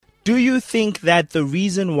Do you think that the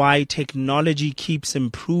reason why technology keeps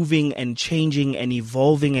improving and changing and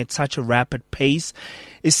evolving at such a rapid pace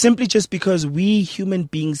is simply just because we human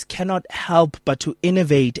beings cannot help but to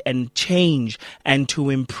innovate and change and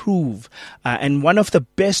to improve? And one of the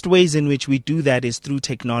best ways in which we do that is through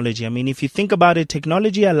technology. I mean, if you think about it,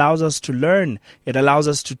 technology allows us to learn. It allows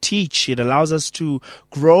us to teach. It allows us to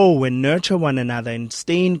grow and nurture one another and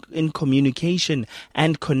stay in communication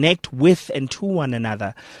and connect with and to one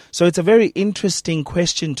another. So it's a very interesting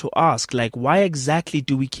question to ask, like, why exactly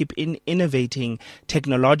do we keep innovating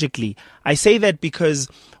technologically? I say that because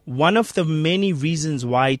one of the many reasons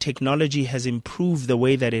why technology has improved the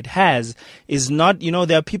way that it has is not,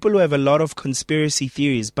 there are people who have a lot of conspiracy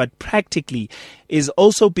theories, but practically is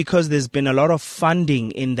also because there's been a lot of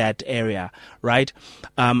funding in that area, right?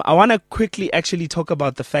 I want to quickly actually talk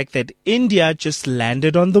about the fact that India just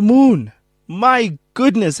landed on the moon. My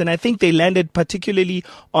goodness. And I think they landed particularly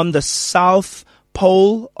on the south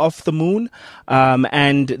pole of the moon.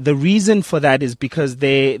 And the reason for that is because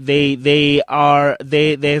there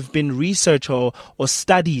have been research or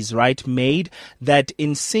studies, right, made that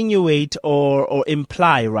insinuate or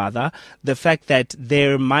imply rather the fact that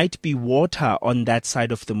there might be water on that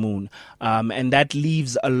side of the moon. And that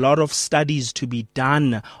leaves a lot of studies to be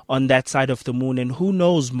done on that side of the moon. And who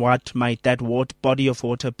knows what might that body of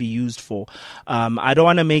water be used for. I don't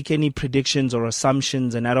want to make any predictions or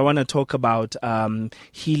assumptions, and I don't want to talk about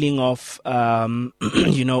healing of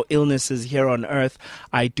illnesses here on earth.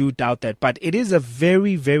 I do doubt that, but it is a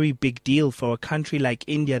very, very big deal for a country like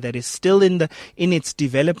India that is still in its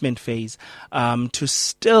development phase,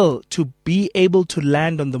 to be able to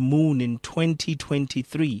land on the moon in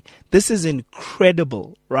 2023. This is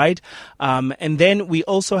incredible, right? And then we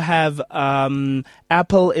also have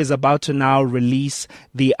Apple is about to now release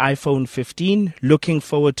the iPhone 15. Looking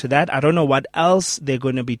forward to that. I don't know what else they're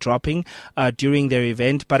going to be dropping during their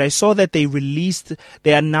event, but I saw that they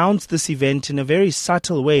announced this event in a very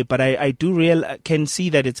subtle way, but I can see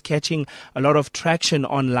that it's catching a lot of traction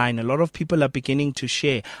online. A lot of people are beginning to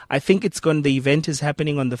share. I think the event is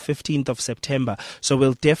happening on the 15th of September, so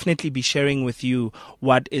we'll definitely be sharing with you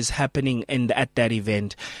what is happening at that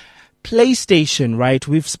event. PlayStation, right?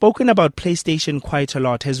 We've spoken about PlayStation quite a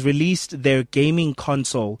lot, has released their gaming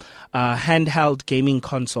console, handheld gaming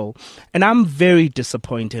console. And I'm very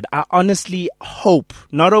disappointed. I honestly hope,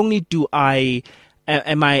 not only do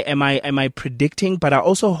am I predicting, but I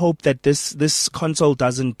also hope that this console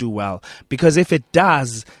doesn't do well. Because if it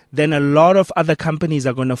does, then a lot of other companies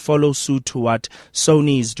are going to follow suit to what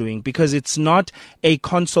Sony is doing, because it's not a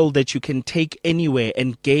console that you can take anywhere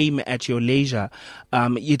and game at your leisure.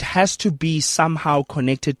 It has to be somehow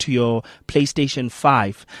connected to your PlayStation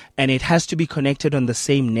 5, and it has to be connected on the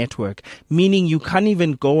same network, meaning you can't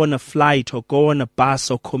even go on a flight or go on a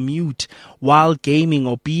bus or commute while gaming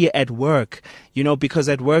or be at work, because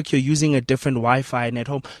at work you're using a different Wi-Fi and at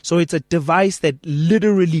home. So it's a device that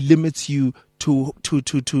literally limits you to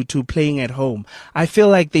playing at home. I feel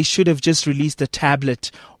like they should have just released a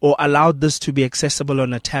tablet or allowed this to be accessible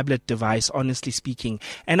on a tablet device, honestly speaking.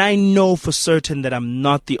 And I know for certain that I'm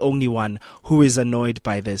not the only one who is annoyed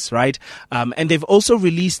by this, right? And they've also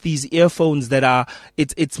released these earphones that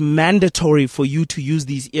it's mandatory for you to use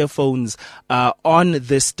these earphones on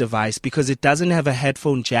this device, because it doesn't have a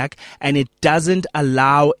headphone jack and it doesn't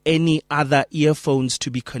allow any other earphones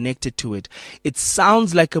to be connected to it. It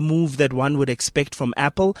sounds like a move that one would expect from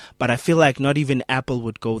Apple, but I feel like not even Apple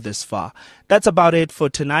would go this far. That's about it for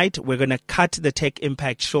tonight. We're going to cut the Tech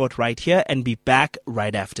Impact short right here and be back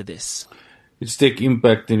right after this. It's Tech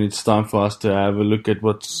Impact, and it's time for us to have a look at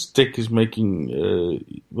what tech is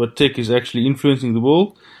what tech is actually influencing the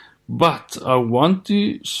world. But I want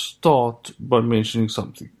to start by mentioning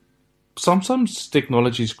something. Sometimes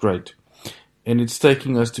technology is great, and it's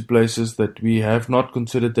taking us to places that we have not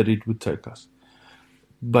considered that it would take us.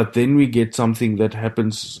 But then we get something that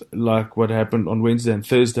happens like what happened on Wednesday and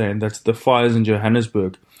Thursday, and that's the fires in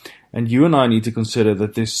Johannesburg. And you and I need to consider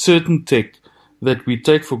that there's certain tech that we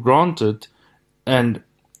take for granted and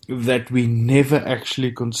that we never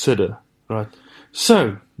actually consider, right?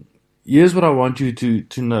 So, here's what I want you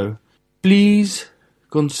to know. Please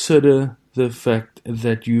consider the fact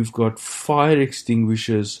that you've got fire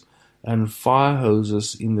extinguishers and fire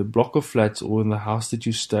hoses in the block of flats or in the house that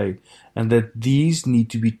you stay, and that these need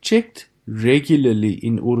to be checked regularly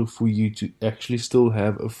in order for you to actually still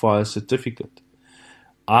have a fire certificate.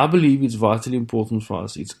 I believe it's vitally important for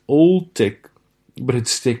us. It's old tech, but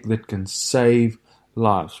it's tech that can save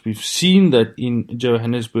lives. We've seen that in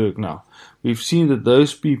Johannesburg now. We've seen that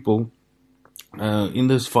those people in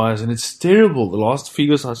those fires, and it's terrible. The last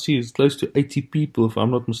figures I see is close to 80 people, if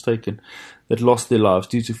I'm not mistaken, that lost their lives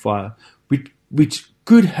due to fire, which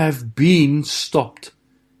could have been stopped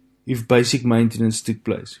if basic maintenance took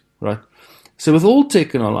place, right? So with all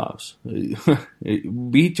tech in our lives,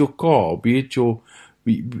 be it your car, be it your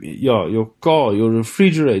car, your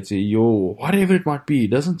refrigerator, your whatever it might be,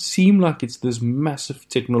 it doesn't seem like it's this massive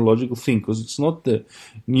technological thing, because it's not the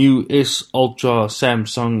new S Ultra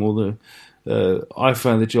Samsung or the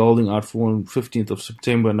iPhone that you're holding out for on 15th of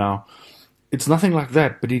September now. It's nothing like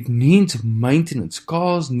that, but it needs maintenance.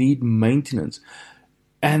 Cars need maintenance.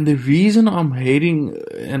 And the reason I'm hating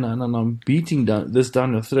and I'm beating down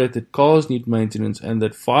your throat that cars need maintenance and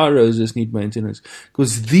that fire hoses need maintenance,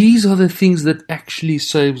 because these are the things that actually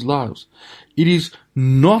saves lives. It is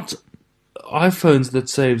not iPhones that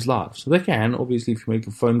saves lives. They can, obviously, if you make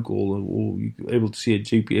a phone call or you're able to see a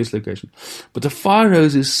GPS location. But the fire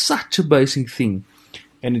hose is such a basic thing,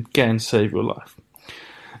 and it can save your life.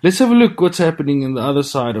 Let's have a look what's happening in the other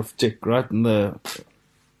side of tech, right? In the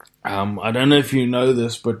I don't know if you know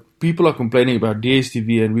this, but people are complaining about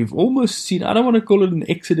DSTV, and we've almost seen, I don't want to call it an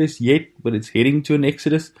exodus yet, but it's heading to an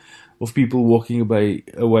exodus of people walking away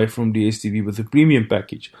from DSTV with the premium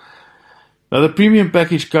package. Now, the premium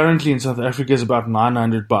package currently in South Africa is about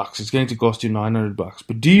 $900. It's going to cost you $900.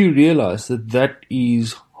 But do you realize that that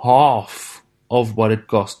is half of what it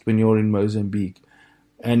cost when you're in Mozambique?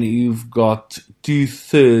 And you've got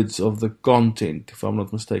 2/3 of the content, if I'm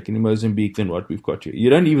not mistaken, in Mozambique than what we've got here.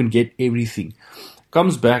 You don't even get everything.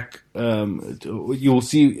 Comes back, you'll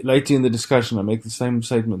see later in the discussion, I make the same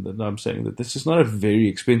statement that I'm saying, that this is not a very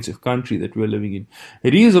expensive country that we're living in.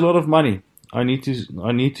 It is a lot of money. I need to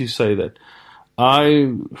say that.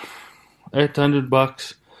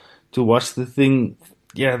 $800 to watch the thing,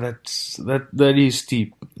 yeah, that is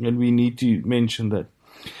steep, and we need to mention that.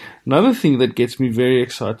 Another thing that gets me very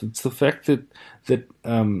excited is the fact that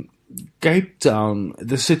Cape Town,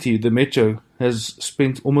 the city, the metro, has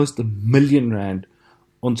spent almost R1 million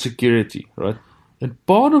on security, right? And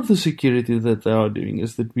part of the security that they are doing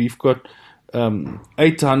is that we've got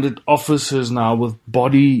 800 officers now with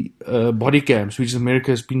body cams, which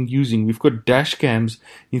America has been using. We've got dash cams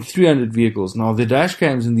in 300 vehicles. Now, the dash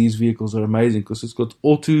cams in these vehicles are amazing because it's got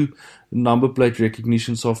auto number plate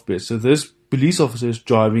recognition software. So this police officer is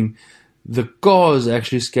driving, the car is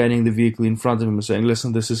actually scanning the vehicle in front of him and saying,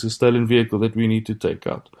 listen, this is a stolen vehicle that we need to take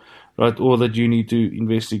out, right? Or that you need to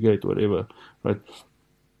investigate, whatever, right?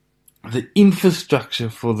 The infrastructure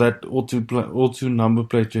for that auto number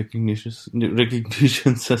plate recognition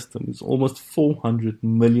system is almost 400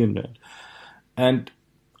 million rand. And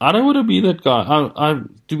I don't want to be that guy.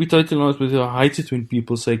 To be totally honest with you, I hate it when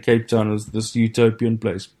people say Cape Town is this utopian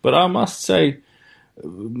place. But I must say,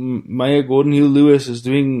 Mayor Gordon Hill-Lewis is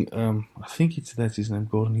doing, I think that's his name,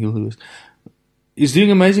 Gordon Hill-Lewis, is doing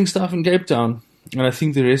amazing stuff in Cape Town. And I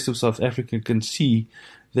think the rest of South Africa can see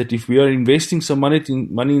that if we are investing some money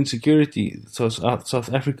in security, South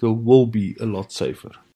Africa will be a lot safer.